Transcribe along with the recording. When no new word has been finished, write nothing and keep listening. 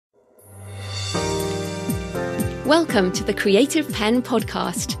Welcome to the Creative Penn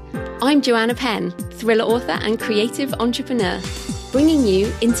podcast. I'm Joanna Penn, thriller author and creative entrepreneur, bringing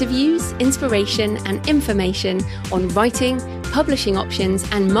you interviews, inspiration and information on writing, publishing options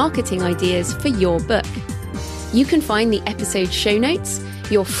and marketing ideas for your book. You can find the episode show notes,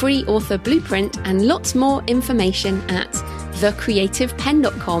 your free author blueprint and lots more information at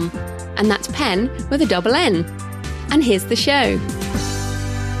thecreativepenn.com, and that's pen with a double N. And here's the show.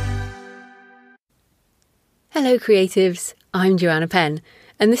 Hello creatives, I'm Joanna Penn,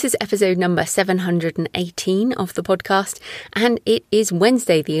 and this is episode number 718 of the podcast, and it is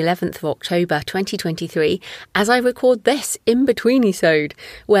Wednesday the 11th of October 2023 as I record this in-between-isode,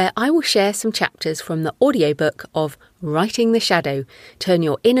 where I will share some chapters from the audiobook of Writing the Shadow, Turn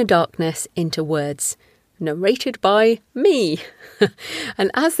Your Inner Darkness into Words, narrated by me.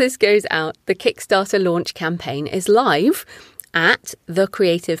 And as this goes out, the Kickstarter launch campaign is live at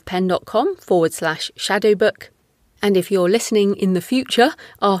thecreativepenn.com/shadowbook. And if you're listening in the future,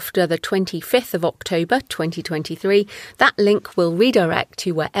 after the 25th of October 2023, that link will redirect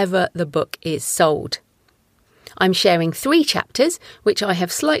to wherever the book is sold. I'm sharing 3 chapters, which I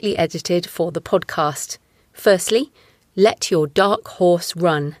have slightly edited for the podcast. Firstly, Let Your Dark Horse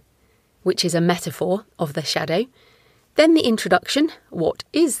Run, which is a metaphor of the shadow. Then the introduction, what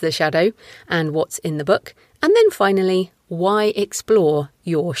is the shadow and what's in the book. And then finally, why explore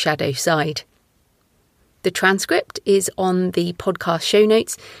your shadow side. The transcript is on the podcast show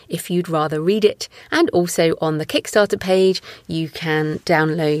notes if you'd rather read it, and also on the Kickstarter page you can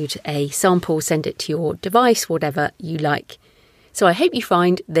download a sample, send it to your device, whatever you like. So I hope you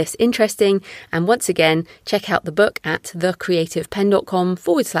find this interesting, and once again check out the book at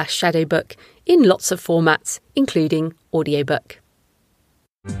thecreativepenn.com/shadowbook in lots of formats, including audiobook.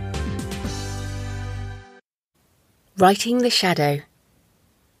 Writing the Shadow.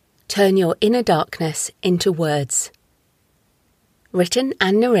 Turn Your Inner Darkness into Words. Written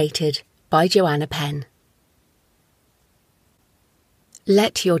and narrated by Joanna Penn.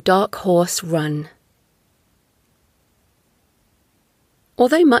 Let your dark horse run.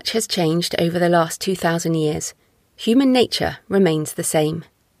 Although much has changed over the last 2,000 years, human nature remains the same.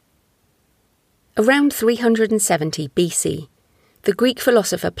 Around 370 BC, the Greek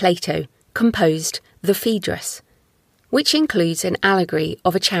philosopher Plato composed the Phaedrus, which includes an allegory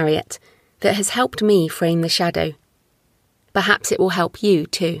of a chariot that has helped me frame the shadow. Perhaps it will help you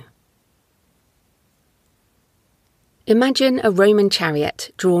too. Imagine a Roman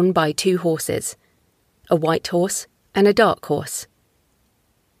chariot drawn by 2 horses, a white horse and a dark horse.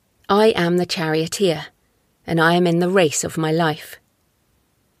 I am the charioteer, and I am in the race of my life.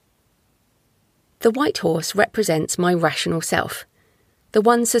 The white horse represents my rational self, the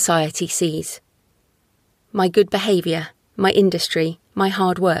one society sees. My good behaviour, my industry, my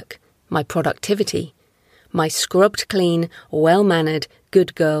hard work, my productivity, my scrubbed clean, well-mannered,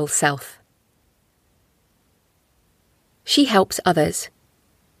 good girl self. She helps others.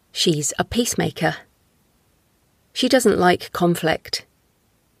 She's a peacemaker. She doesn't like conflict.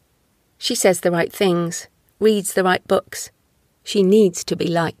 She says the right things, reads the right books. She needs to be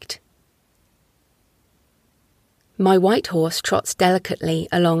liked. My white horse trots delicately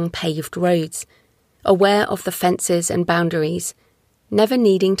along paved roads, aware of the fences and boundaries, never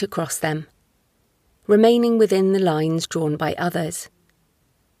needing to cross them, remaining within the lines drawn by others.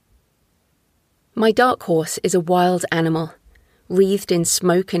 My dark horse is a wild animal, wreathed in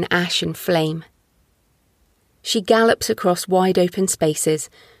smoke and ash and flame. She gallops across wide open spaces,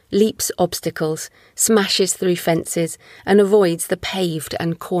 leaps obstacles, smashes through fences, and avoids the paved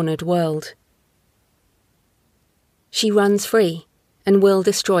and cornered world. She runs free and will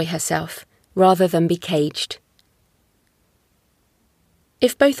destroy herself, rather than be caged.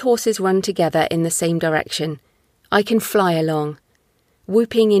 If both horses run together in the same direction, I can fly along,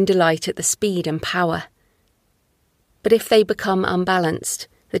 whooping in delight at the speed and power. But if they become unbalanced,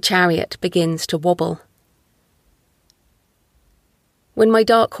 the chariot begins to wobble. When my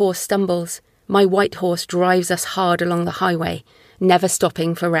dark horse stumbles, my white horse drives us hard along the highway, never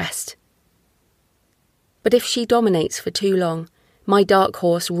stopping for rest. But if she dominates for too long, my dark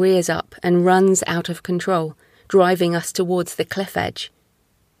horse rears up and runs out of control, driving us towards the cliff edge.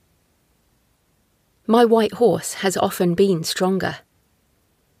 My white horse has often been stronger.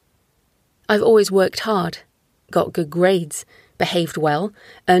 I've always worked hard, got good grades, behaved well,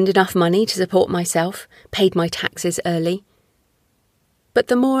 earned enough money to support myself, paid my taxes early. But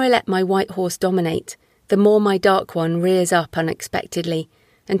the more I let my white horse dominate, the more my dark one rears up unexpectedly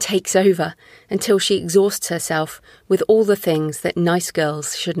and takes over until she exhausts herself with all the things that nice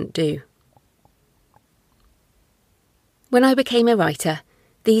girls shouldn't do. When I became a writer,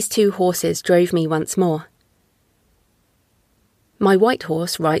 these 2 horses drove me once more. My white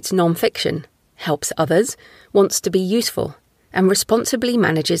horse writes non-fiction, helps others, wants to be useful, and responsibly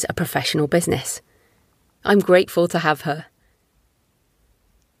manages a professional business. I'm grateful to have her.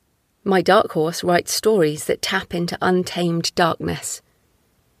 My dark horse writes stories that tap into untamed darkness.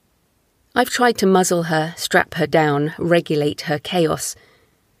 I've tried to muzzle her, strap her down, regulate her chaos,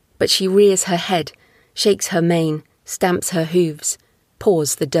 but she rears her head, shakes her mane, stamps her hooves,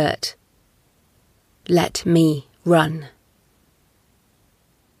 paws the dirt. Let me run.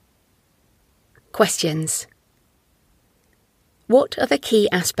 Questions. What are the key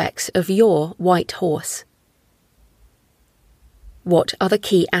aspects of your white horse? What are the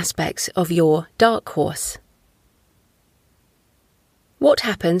key aspects of your dark horse? What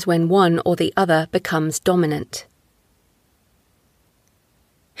happens when one or the other becomes dominant?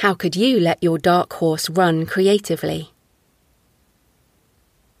 How could you let your dark horse run creatively?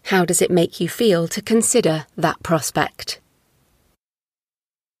 How does it make you feel to consider that prospect?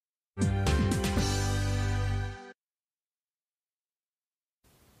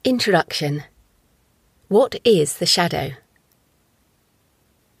 Introduction. What is the shadow?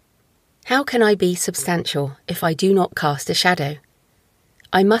 How can I be substantial if I do not cast a shadow?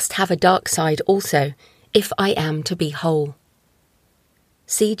 I must have a dark side also, if I am to be whole.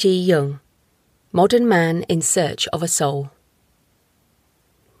 C.G. Jung, Modern Man in Search of a Soul.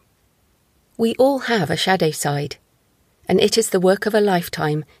 We all have a shadow side, and it is the work of a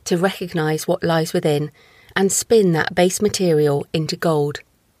lifetime to recognise what lies within and spin that base material into gold.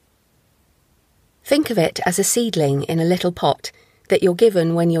 Think of it as a seedling in a little pot that you're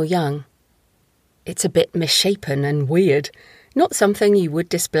given when you're young. It's a bit misshapen and weird, not something you would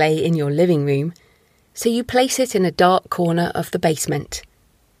display in your living room, so you place it in a dark corner of the basement.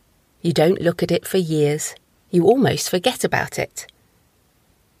 You don't look at it for years. You almost forget about it.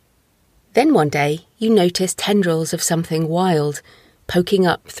 Then one day you notice tendrils of something wild poking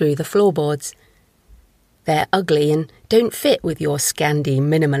up through the floorboards. They're ugly and don't fit with your Scandi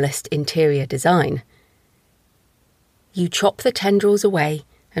minimalist interior design. You chop the tendrils away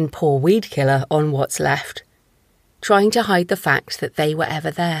and pour weed killer on what's left, trying to hide the fact that they were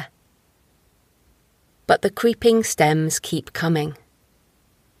ever there. But the creeping stems keep coming.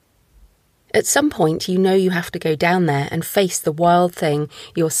 At some point you know you have to go down there and face the wild thing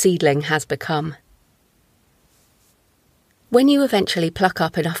your seedling has become. When you eventually pluck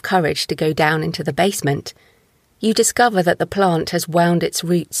up enough courage to go down into the basement, you discover that the plant has wound its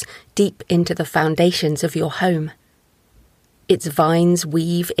roots deep into the foundations of your home. Its vines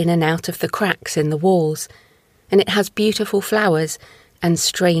weave in and out of the cracks in the walls, and it has beautiful flowers and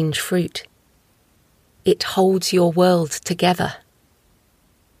strange fruit. It holds your world together.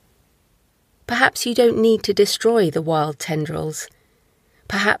 Perhaps you don't need to destroy the wild tendrils.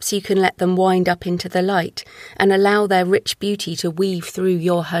 Perhaps you can let them wind up into the light and allow their rich beauty to weave through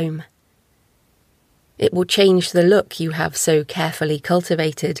your home. It will change the look you have so carefully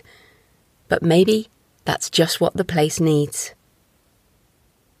cultivated, but maybe that's just what the place needs.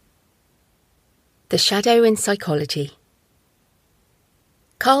 The shadow in psychology.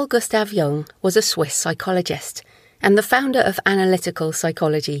 Carl Gustav Jung was a Swiss psychologist and the founder of analytical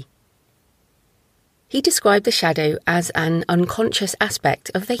psychology. He described the shadow as an unconscious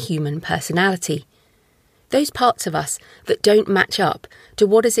aspect of the human personality, those parts of us that don't match up to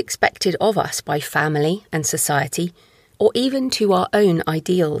what is expected of us by family and society, or even to our own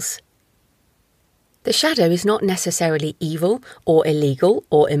ideals. The shadow is not necessarily evil or illegal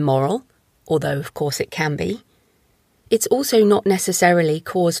or immoral, although of course it can be. It's also not necessarily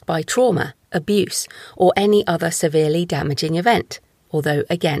caused by trauma, abuse, or any other severely damaging event, although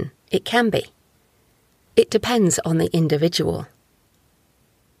again, it can be. It depends on the individual.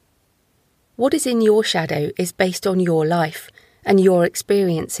 What is in your shadow is based on your life and your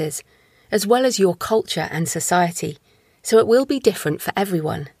experiences, as well as your culture and society, so it will be different for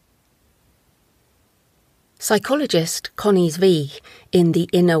everyone. Psychologist Connie Zweig, in The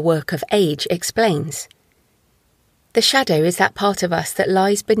Inner Work of Age, explains, "The shadow is that part of us that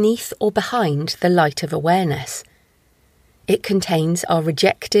lies beneath or behind the light of awareness. It contains our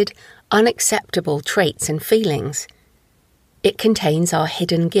rejected, unacceptable traits and feelings. It contains our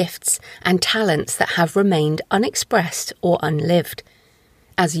hidden gifts and talents that have remained unexpressed or unlived.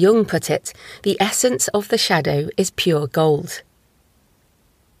 As Jung put it, the essence of the shadow is pure gold."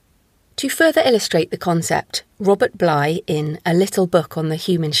 To further illustrate the concept, Robert Bly, in A Little Book on the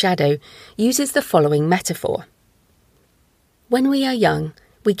Human Shadow, uses the following metaphor. When we are young,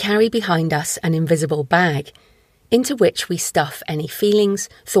 we carry behind us an invisible bag, into which we stuff any feelings,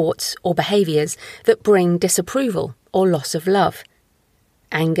 thoughts, or behaviours that bring disapproval or loss of love.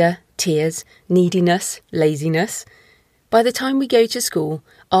 Anger, tears, neediness, laziness. By the time we go to school,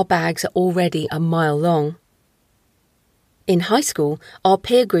 our bags are already a mile long. In high school, our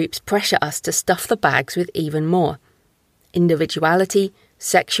peer groups pressure us to stuff the bags with even more. Individuality,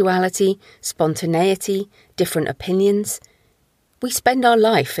 sexuality, spontaneity, different opinions. We spend our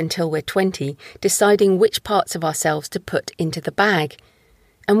life until we're 20 deciding which parts of ourselves to put into the bag,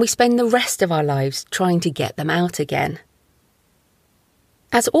 and we spend the rest of our lives trying to get them out again.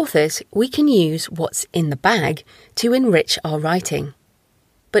 As authors, we can use what's in the bag to enrich our writing,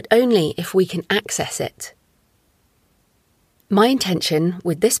 but only if we can access it. My intention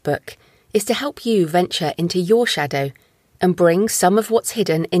with this book is to help you venture into your shadow and bring some of what's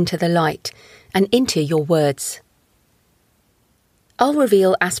hidden into the light and into your words. I'll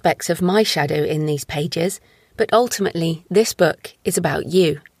reveal aspects of my shadow in these pages, but ultimately this book is about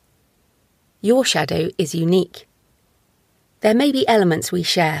you. Your shadow is unique. There may be elements we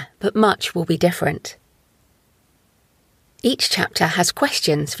share, but much will be different. Each chapter has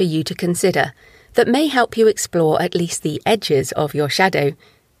questions for you to consider that may help you explore at least the edges of your shadow,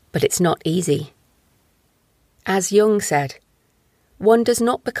 but it's not easy. As Jung said, one does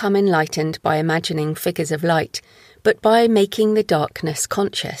not become enlightened by imagining figures of light, but by making the darkness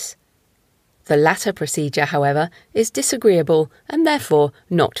conscious. The latter procedure, however, is disagreeable and therefore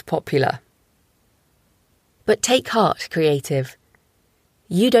not popular. But take heart, creative.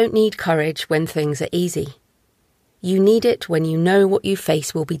 You don't need courage when things are easy. You need it when you know what you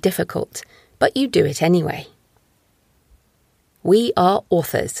face will be difficult, but you do it anyway. We are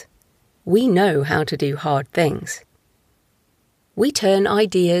authors. We know how to do hard things. We turn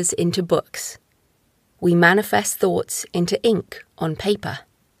ideas into books. We manifest thoughts into ink on paper.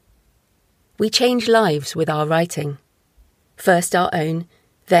 We change lives with our writing. First our own,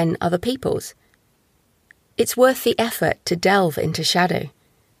 then other people's. It's worth the effort to delve into shadow.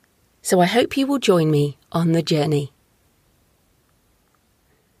 So I hope you will join me on the journey.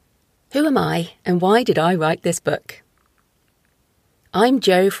 Who am I, and why did I write this book? I'm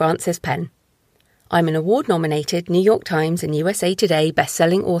Jo Frances Penn. I'm an award-nominated New York Times and USA Today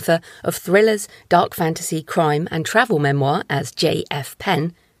best-selling author of thrillers, dark fantasy, crime and travel memoir as J.F.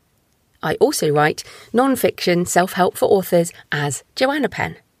 Penn. I also write non-fiction self-help for authors as Joanna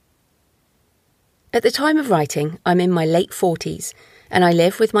Penn. At the time of writing, I'm in my late 40s, and I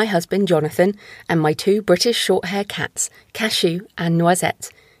live with my husband Jonathan and my 2 British short-hair cats, Cashew and Noisette,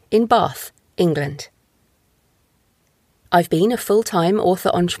 in Bath, England. I've been a full-time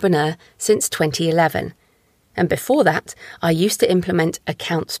author-entrepreneur since 2011, and before that, I used to implement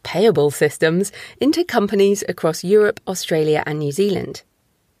accounts payable systems into companies across Europe, Australia and New Zealand.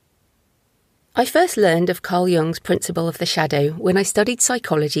 I first learned of Carl Jung's principle of the shadow when I studied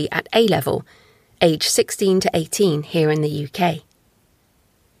psychology at A-level, aged 16 to 18 here in the UK.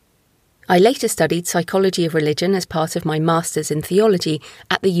 I later studied psychology of religion as part of my Masters in Theology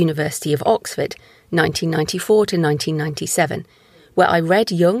at the University of Oxford, 1994 to 1997, where I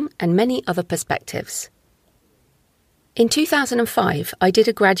read Jung and many other perspectives. In 2005, I did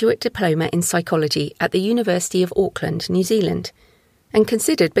a graduate diploma in psychology at the University of Auckland, New Zealand, and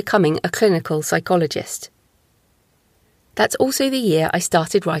considered becoming a clinical psychologist. That's also the year I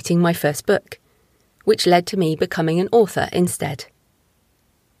started writing my first book, which led to me becoming an author instead.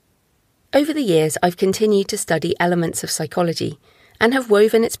 Over the years, I've continued to study elements of psychology and have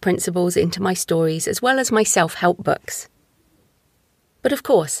woven its principles into my stories as well as my self-help books. But of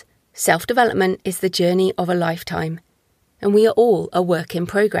course, self-development is the journey of a lifetime, and we are all a work in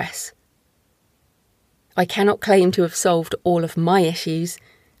progress. I cannot claim to have solved all of my issues,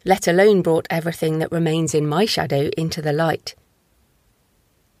 let alone brought everything that remains in my shadow into the light.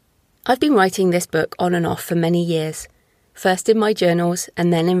 I've been writing this book on and off for many years, first in my journals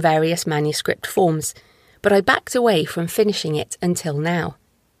and then in various manuscript forms, but I backed away from finishing it until now.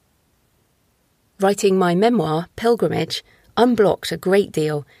 Writing my memoir, Pilgrimage, unblocked a great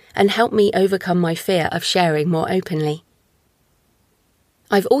deal and helped me overcome my fear of sharing more openly.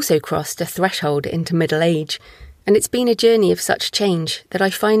 I've also crossed a threshold into middle age, and it's been a journey of such change that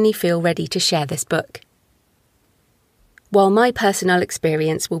I finally feel ready to share this book. While my personal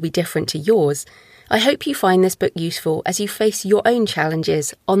experience will be different to yours, I hope you find this book useful as you face your own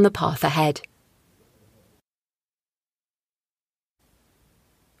challenges on the path ahead.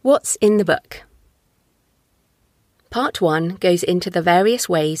 What's in the book? Part 1 goes into the various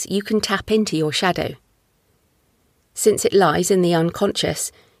ways you can tap into your shadow. Since it lies in the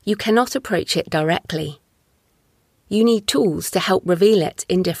unconscious, you cannot approach it directly. You need tools to help reveal it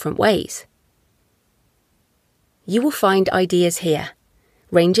in different ways. You will find ideas here,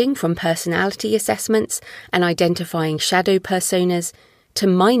 ranging from personality assessments and identifying shadow personas to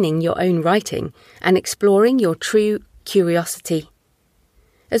mining your own writing and exploring your true curiosity,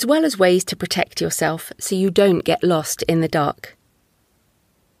 as well as ways to protect yourself so you don't get lost in the dark.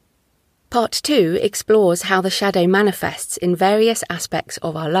 Part 2 explores how the shadow manifests in various aspects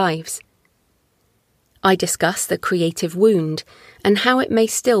of our lives. I discuss the creative wound and how it may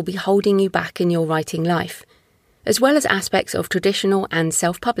still be holding you back in your writing life, as well as aspects of traditional and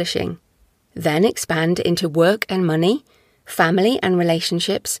self-publishing. Then expand into work and money, family and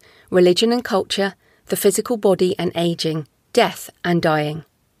relationships, religion and culture, the physical body and aging, death and dying.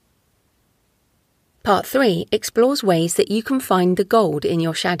 Part 3 explores ways that you can find the gold in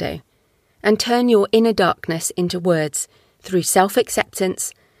your shadow and turn your inner darkness into words through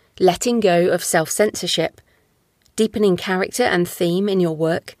self-acceptance, letting go of self-censorship, deepening character and theme in your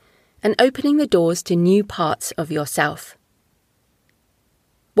work, and opening the doors to new parts of yourself.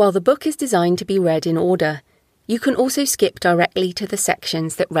 While the book is designed to be read in order, you can also skip directly to the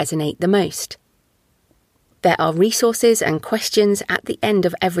sections that resonate the most. There are resources and questions at the end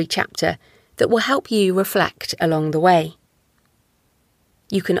of every chapter that will help you reflect along the way.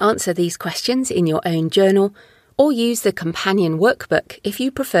 You can answer these questions in your own journal or use the companion workbook if you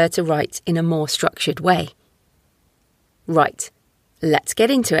prefer to write in a more structured way. Right, let's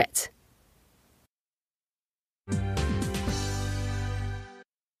get into it.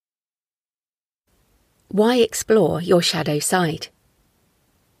 Why explore your shadow side?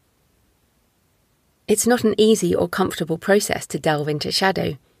 It's not an easy or comfortable process to delve into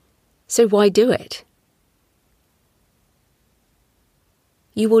shadow, so why do it?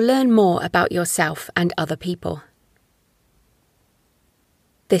 You will learn more about yourself and other people.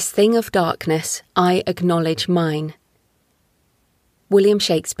 This thing of darkness, I acknowledge mine. William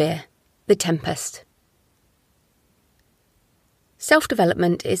Shakespeare, The Tempest.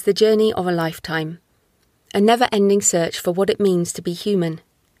 Self-development is the journey of a lifetime, a never-ending search for what it means to be human.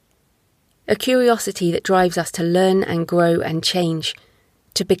 A curiosity that drives us to learn and grow and change,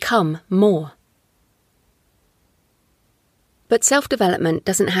 to become more. But self-development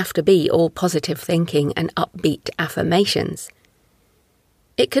doesn't have to be all positive thinking and upbeat affirmations.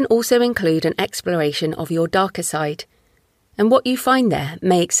 It can also include an exploration of your darker side, and what you find there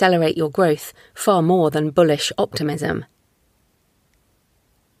may accelerate your growth far more than bullish optimism.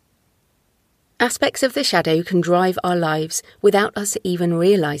 Aspects of the shadow can drive our lives without us even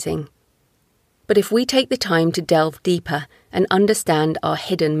realising. But if we take the time to delve deeper and understand our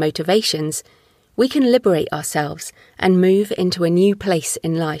hidden motivations, we can liberate ourselves and move into a new place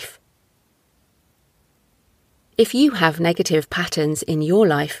in life. If you have negative patterns in your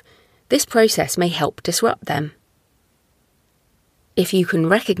life, this process may help disrupt them. If you can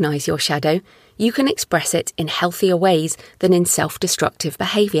recognise your shadow, you can express it in healthier ways than in self-destructive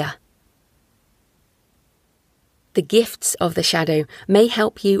behaviour. The gifts of the shadow may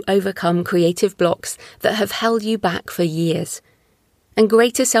help you overcome creative blocks that have held you back for years, and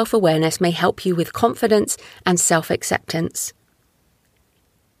greater self-awareness may help you with confidence and self-acceptance.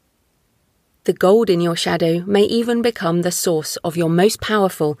 The gold in your shadow may even become the source of your most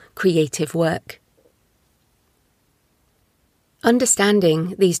powerful creative work.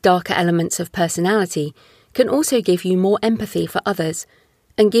 Understanding these darker elements of personality can also give you more empathy for others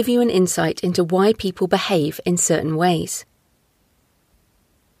and give you an insight into why people behave in certain ways.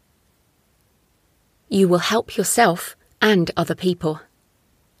 You will help yourself and other people.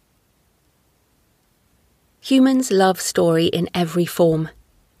 Humans love story in every form.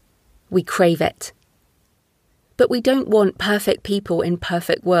 We crave it. But we don't want perfect people in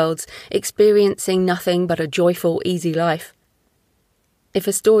perfect worlds experiencing nothing but a joyful, easy life. If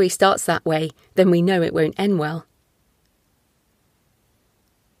a story starts that way, then we know it won't end well.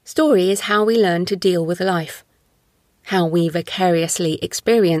 Story is how we learn to deal with life, how we vicariously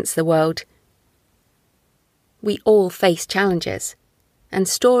experience the world. We all face challenges, and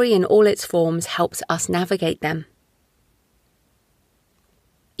story in all its forms helps us navigate them.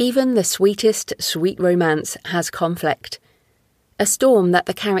 Even the sweetest sweet romance has conflict, a storm that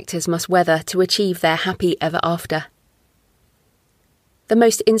the characters must weather to achieve their happy ever after. The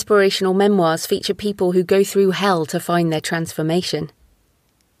most inspirational memoirs feature people who go through hell to find their transformation.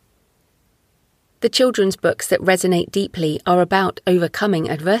 The children's books that resonate deeply are about overcoming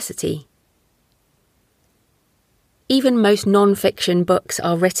adversity. Even most non-fiction books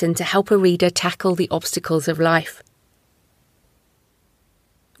are written to help a reader tackle the obstacles of life.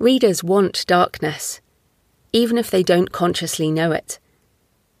 Readers want darkness, even if they don't consciously know it.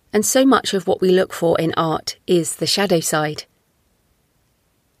 And so much of what we look for in art is the shadow side.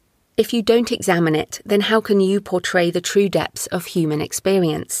 If you don't examine it, then how can you portray the true depths of human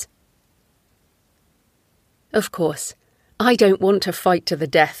experience? Of course, I don't want to fight to the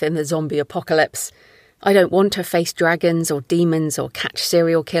death in the zombie apocalypse. I don't want to face dragons or demons or catch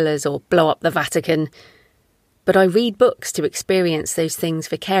serial killers or blow up the Vatican. But I read books to experience those things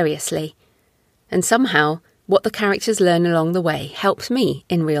vicariously. And somehow, what the characters learn along the way helps me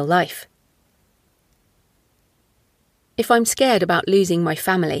in real life. If I'm scared about losing my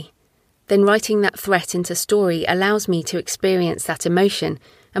family, then writing that threat into story allows me to experience that emotion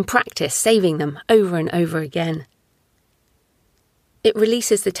and practice saving them over and over again. It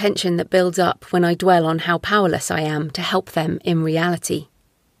releases the tension that builds up when I dwell on how powerless I am to help them in reality.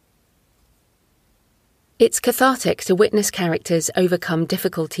 It's cathartic to witness characters overcome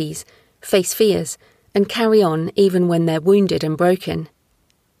difficulties, face fears, and carry on even when they're wounded and broken.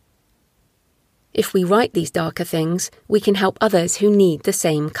 If we write these darker things, we can help others who need the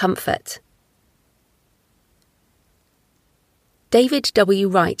same comfort. David W.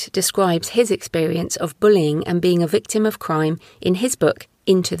 Wright describes his experience of bullying and being a victim of crime in his book,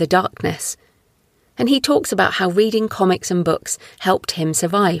 Into the Darkness, and he talks about how reading comics and books helped him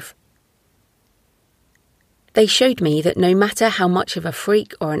survive. They showed me that no matter how much of a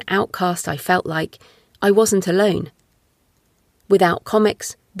freak or an outcast I felt like, I wasn't alone. Without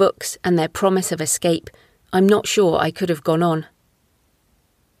comics, books, and their promise of escape, I'm not sure I could have gone on.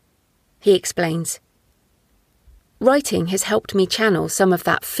 He explains, "Writing has helped me channel some of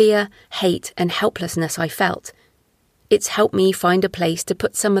that fear, hate, and helplessness I felt. It's helped me find a place to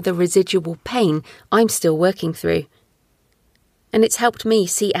put some of the residual pain I'm still working through. And it's helped me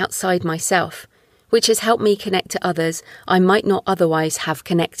see outside myself, which has helped me connect to others I might not otherwise have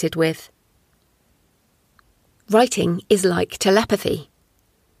connected with." Writing is like telepathy.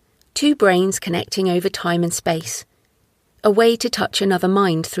 Two brains connecting over time and space. A way to touch another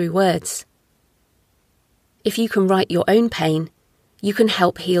mind through words. If you can write your own pain, you can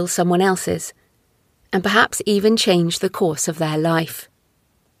help heal someone else's, and perhaps even change the course of their life.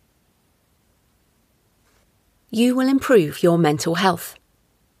 You will improve your mental health.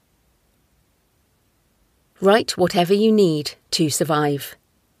 Write whatever you need to survive.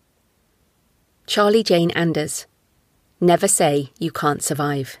 Charlie Jane Anders. Never say you can't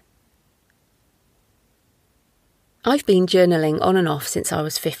survive. I've been journaling on and off since I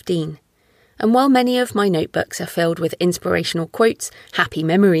was 15. And while many of my notebooks are filled with inspirational quotes, happy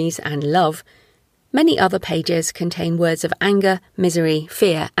memories, and love, many other pages contain words of anger, misery,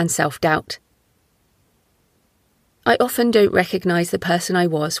 fear, and self-doubt. I often don't recognise the person I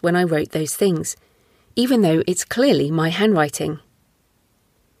was when I wrote those things, even though it's clearly my handwriting.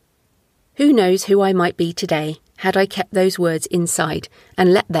 Who knows who I might be today had I kept those words inside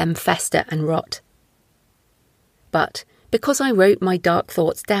and let them fester and rot. But because I wrote my dark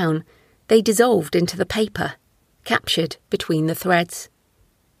thoughts down, they dissolved into the paper, captured between the threads.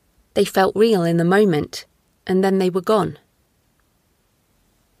 They felt real in the moment, and then they were gone.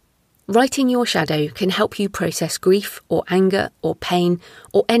 Writing your shadow can help you process grief or anger or pain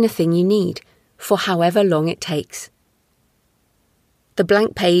or anything you need, for however long it takes. The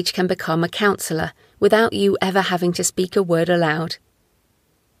blank page can become a counsellor without you ever having to speak a word aloud.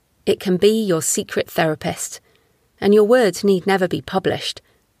 It can be your secret therapist, and your words need never be published,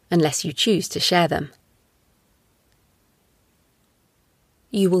 unless you choose to share them.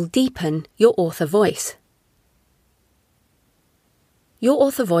 You will deepen your author voice. Your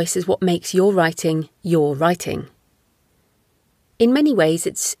author voice is what makes your writing your writing. In many ways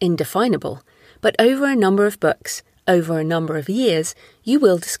it's indefinable, but over a number of books, over a number of years, you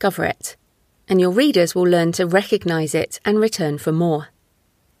will discover it, and your readers will learn to recognise it and return for more.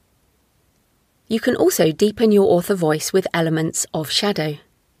 You can also deepen your author voice with elements of shadow.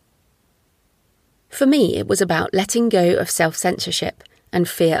 For me, it was about letting go of self-censorship and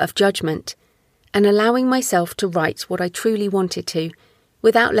fear of judgment, and allowing myself to write what I truly wanted to,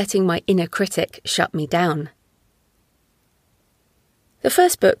 without letting my inner critic shut me down. The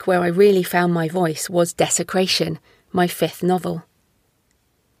first book where I really found my voice was Desecration, my 5th novel.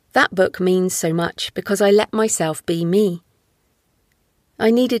 That book means so much because I let myself be me.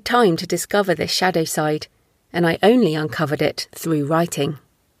 I needed time to discover this shadow side, and I only uncovered it through writing.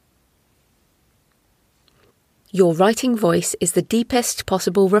 Your writing voice is the deepest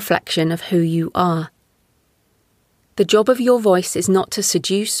possible reflection of who you are. The job of your voice is not to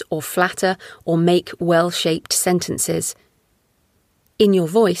seduce or flatter or make well-shaped sentences. In your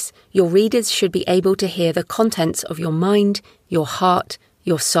voice, your readers should be able to hear the contents of your mind, your heart,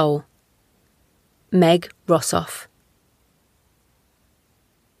 your soul. Meg Rossoff.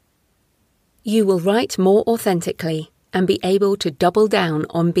 You will write more authentically and be able to double down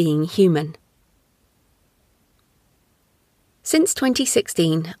on being human. Since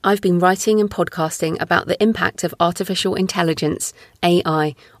 2016, I've been writing and podcasting about the impact of artificial intelligence,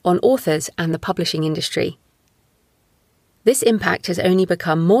 AI, on authors and the publishing industry. This impact has only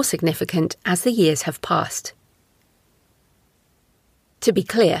become more significant as the years have passed. To be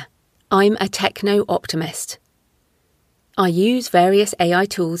clear, I'm a techno-optimist. I use various AI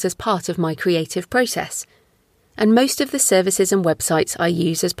tools as part of my creative process, and most of the services and websites I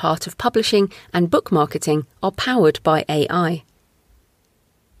use as part of publishing and book marketing are powered by AI.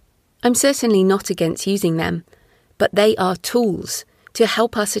 I'm certainly not against using them, but they are tools to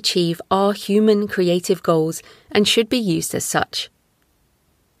help us achieve our human creative goals and should be used as such.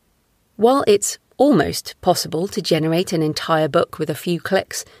 While it's almost possible to generate an entire book with a few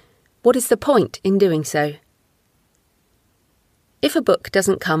clicks, what is the point in doing so? If a book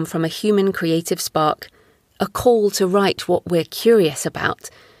doesn't come from a human creative spark, a call to write what we're curious about,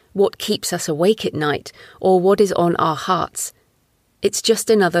 what keeps us awake at night, or what is on our hearts, it's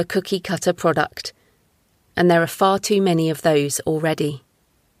just another cookie-cutter product, and there are far too many of those already.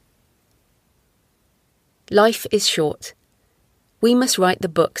 Life is short. We must write the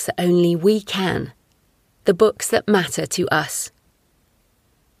books that only we can, the books that matter to us.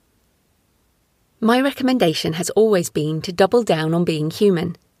 My recommendation has always been to double down on being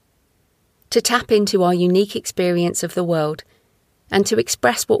human, to tap into our unique experience of the world, and to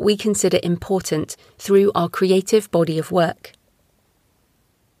express what we consider important through our creative body of work.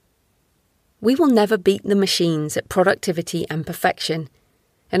 We will never beat the machines at productivity and perfection,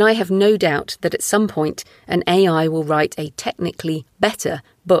 and I have no doubt that at some point an AI will write a technically better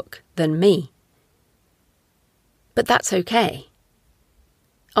book than me. But that's okay.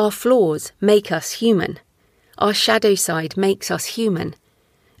 Our flaws make us human. Our shadow side makes us human.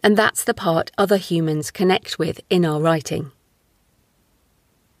 And that's the part other humans connect with in our writing.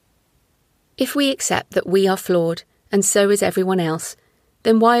 If we accept that we are flawed, and so is everyone else,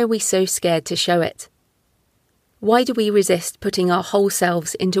 then why are we so scared to show it? Why do we resist putting our whole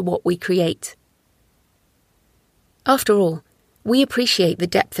selves into what we create? After all, we appreciate the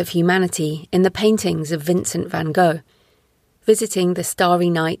depth of humanity in the paintings of Vincent van Gogh, visiting the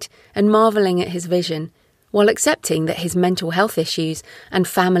starry night and marvelling at his vision, while accepting that his mental health issues and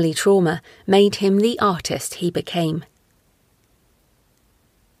family trauma made him the artist he became.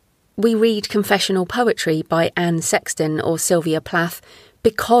 We read confessional poetry by Anne Sexton or Sylvia Plath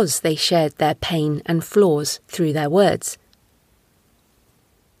because they shared their pain and flaws through their words.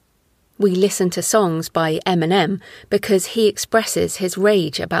 We listen to songs by Eminem because he expresses his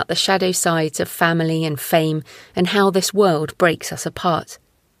rage about the shadow sides of family and fame and how this world breaks us apart.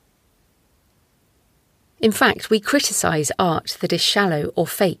 In fact, we criticise art that is shallow or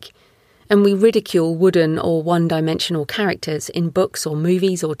fake, and we ridicule wooden or one-dimensional characters in books or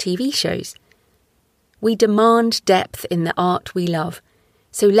movies or TV shows. We demand depth in the art we love,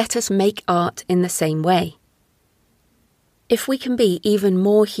 so let us make art in the same way. If we can be even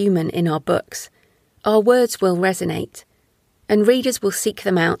more human in our books, our words will resonate, and readers will seek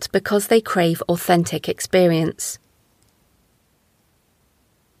them out because they crave authentic experience.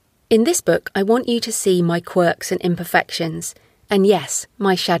 In this book, I want you to see my quirks and imperfections, and yes,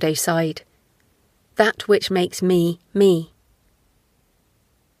 my shadow side. That which makes me, me.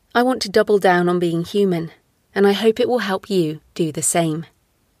 I want to double down on being human, and I hope it will help you do the same.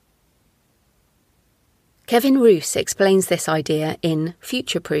 Kevin Roose explains this idea in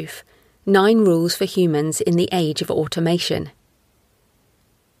Future-Proof: 9 Rules for Humans in the Age of Automation.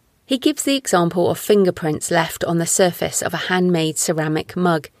 He gives the example of fingerprints left on the surface of a handmade ceramic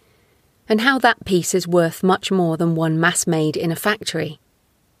mug, and how that piece is worth much more than one mass-made in a factory.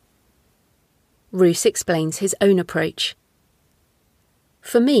 Roose explains his own approach.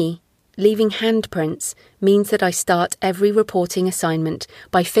 For me, leaving handprints means that I start every reporting assignment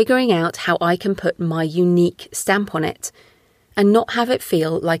by figuring out how I can put my unique stamp on it, and not have it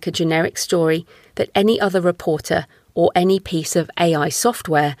feel like a generic story that any other reporter or any piece of AI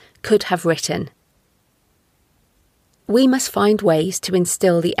software could have written. We must find ways to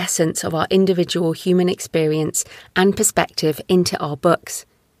instill the essence of our individual human experience and perspective into our books.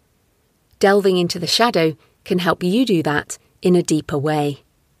 Delving into the shadow can help you do that in a deeper way.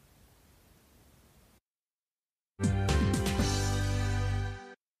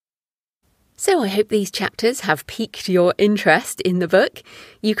 So I hope these chapters have piqued your interest in the book.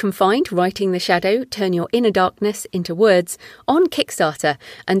 You can find Writing the Shadow, Turn Your Inner Darkness into Words on Kickstarter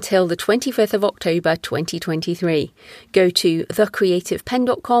until the 25th of October 2023. Go to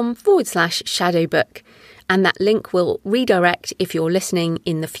thecreativepenn.com/shadowbook, and that link will redirect if you're listening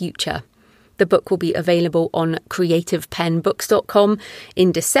in the future. The book will be available on creativepenbooks.com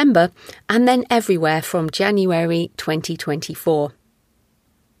in December and then everywhere from January 2024.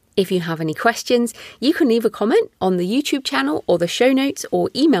 If you have any questions, you can leave a comment on the YouTube channel or the show notes, or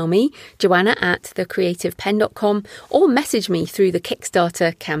email me, joanna@thecreativepenn.com, or message me through the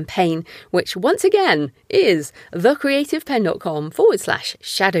Kickstarter campaign, which once again is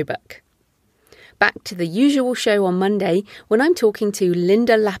thecreativepenn.com/shadowbook. Back to the usual show on Monday when I'm talking to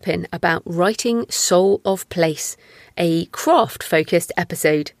Linda Lappin about writing Soul of Place, a craft-focused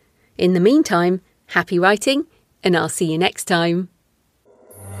episode. In the meantime, happy writing, and I'll see you next time.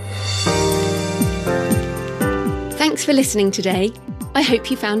 Thanks for listening today. I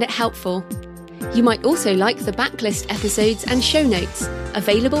hope you found it helpful. You might also like the backlist episodes and show notes,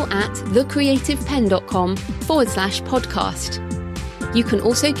 available at thecreativepenn.com/podcast. You can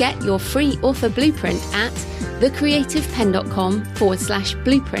also get your free author blueprint at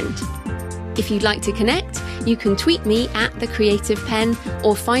thecreativepenn.com/blueprint. If you'd like to connect, you can tweet me at The Creative Penn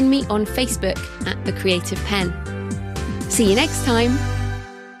or find me on Facebook at The Creative Penn. See you next time.